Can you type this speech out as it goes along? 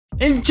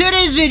In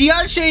today's video,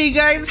 I'll show you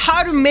guys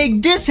how to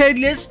make this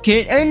headless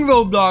kit in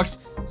Roblox.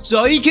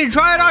 So you can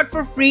try it out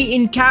for free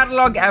in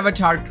Catalog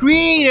Avatar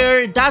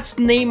Creator. That's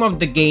the name of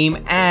the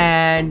game.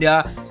 And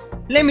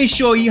let me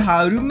show you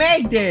how to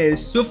make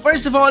this. So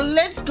first of all,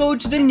 let's go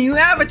to the new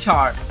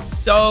avatar.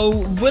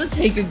 So we'll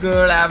take a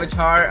girl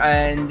avatar,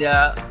 and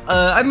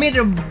I made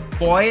a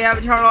boy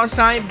avatar last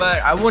time,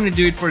 but I want to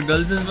do it for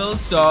girls as well.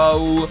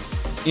 So,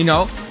 you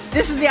know,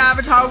 this is the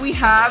avatar we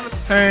have.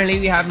 Currently,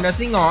 we have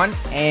nothing on,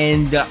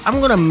 and I'm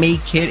gonna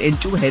make it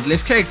into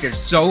headless characters.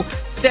 So,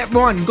 step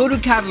one, go to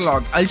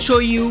catalog. I'll show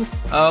you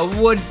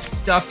what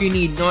stuff you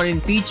need. Not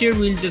in feature,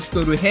 we'll just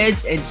go to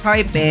heads and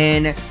type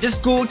in.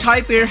 Just go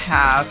type here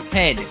half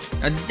head.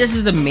 Now, this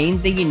is the main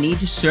thing you need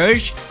to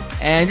search,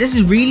 and this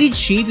is really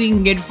cheap. You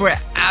can get it for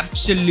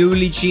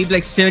absolutely cheap,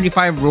 like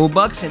 75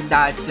 Robux, and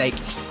that's like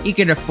you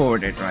can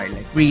afford it, right?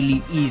 Like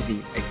really easy.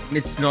 Like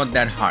it's not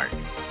that hard.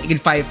 You can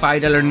find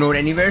 $5 note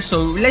anywhere.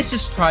 So let's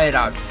just try it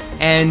out,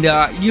 and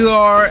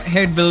your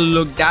head will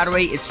look that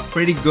way. It's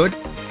pretty good.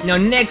 Now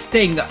next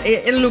thing,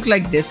 it'll look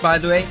like this, by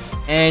the way.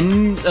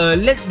 And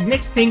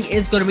next thing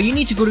is gonna be, you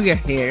need to go to your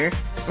hair.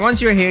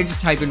 Once your hair,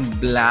 just type in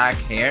black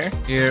hair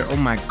here. Oh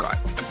my god,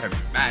 I'm typing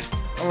bad.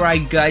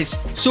 Alright guys,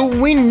 so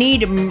we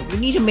need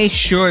to make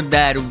sure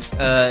that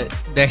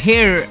the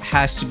hair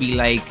has to be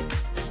like,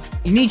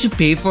 you need to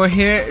pay for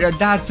hair.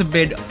 That's a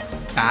bit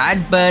bad,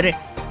 but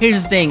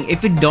here's the thing,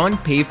 if you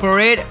don't pay for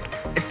it,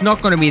 it's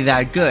not gonna be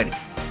that good.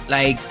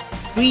 Like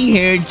free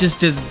hair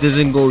just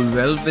doesn't go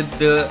well with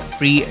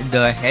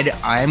the head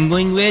I'm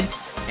going with,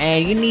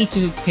 and you need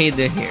to pay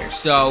the hair.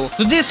 So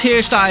this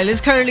hairstyle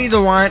is currently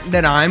the one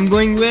that I'm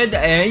going with,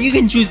 and you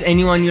can choose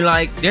anyone you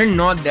like. They're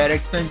not that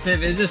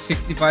expensive. It's just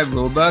 65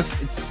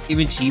 Robux. It's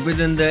even cheaper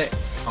than the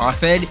half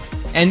head,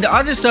 and the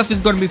other stuff is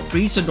gonna be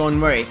free, so don't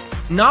worry.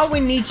 Now we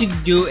need to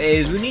do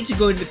is we need to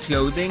go into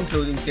clothing.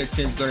 Clothing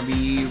section is gonna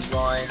be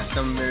right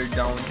somewhere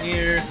down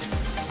here.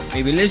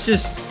 Maybe let's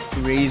just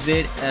raise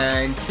it,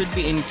 and should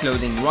be in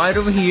clothing right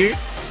over here.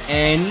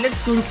 And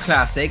let's go to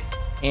classic.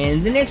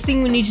 And the next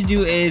thing we need to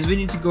do is we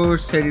need to go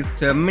set it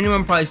to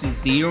minimum price is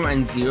 0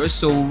 and 0,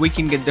 so we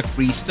can get the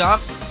free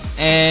stuff.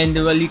 And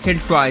well, you can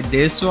try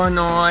this one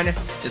on.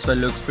 This one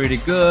looks pretty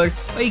good,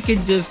 or you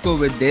can just go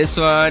with this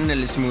one.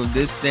 Let's move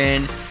this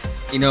then.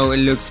 You know, it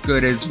looks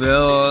good as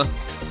well.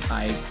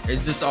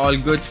 It's just all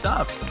good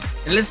stuff.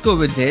 And let's go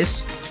with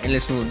this, and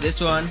let's move this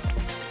one.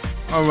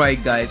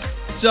 Alright guys,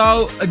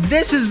 so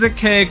this is the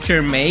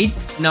character made.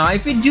 Now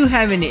if you do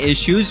have any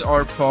issues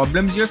or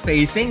problems you're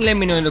facing, let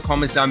me know in the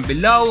comments down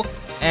below,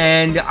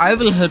 and I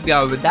will help you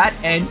out with that.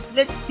 And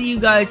let's see you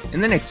guys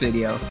in the next video.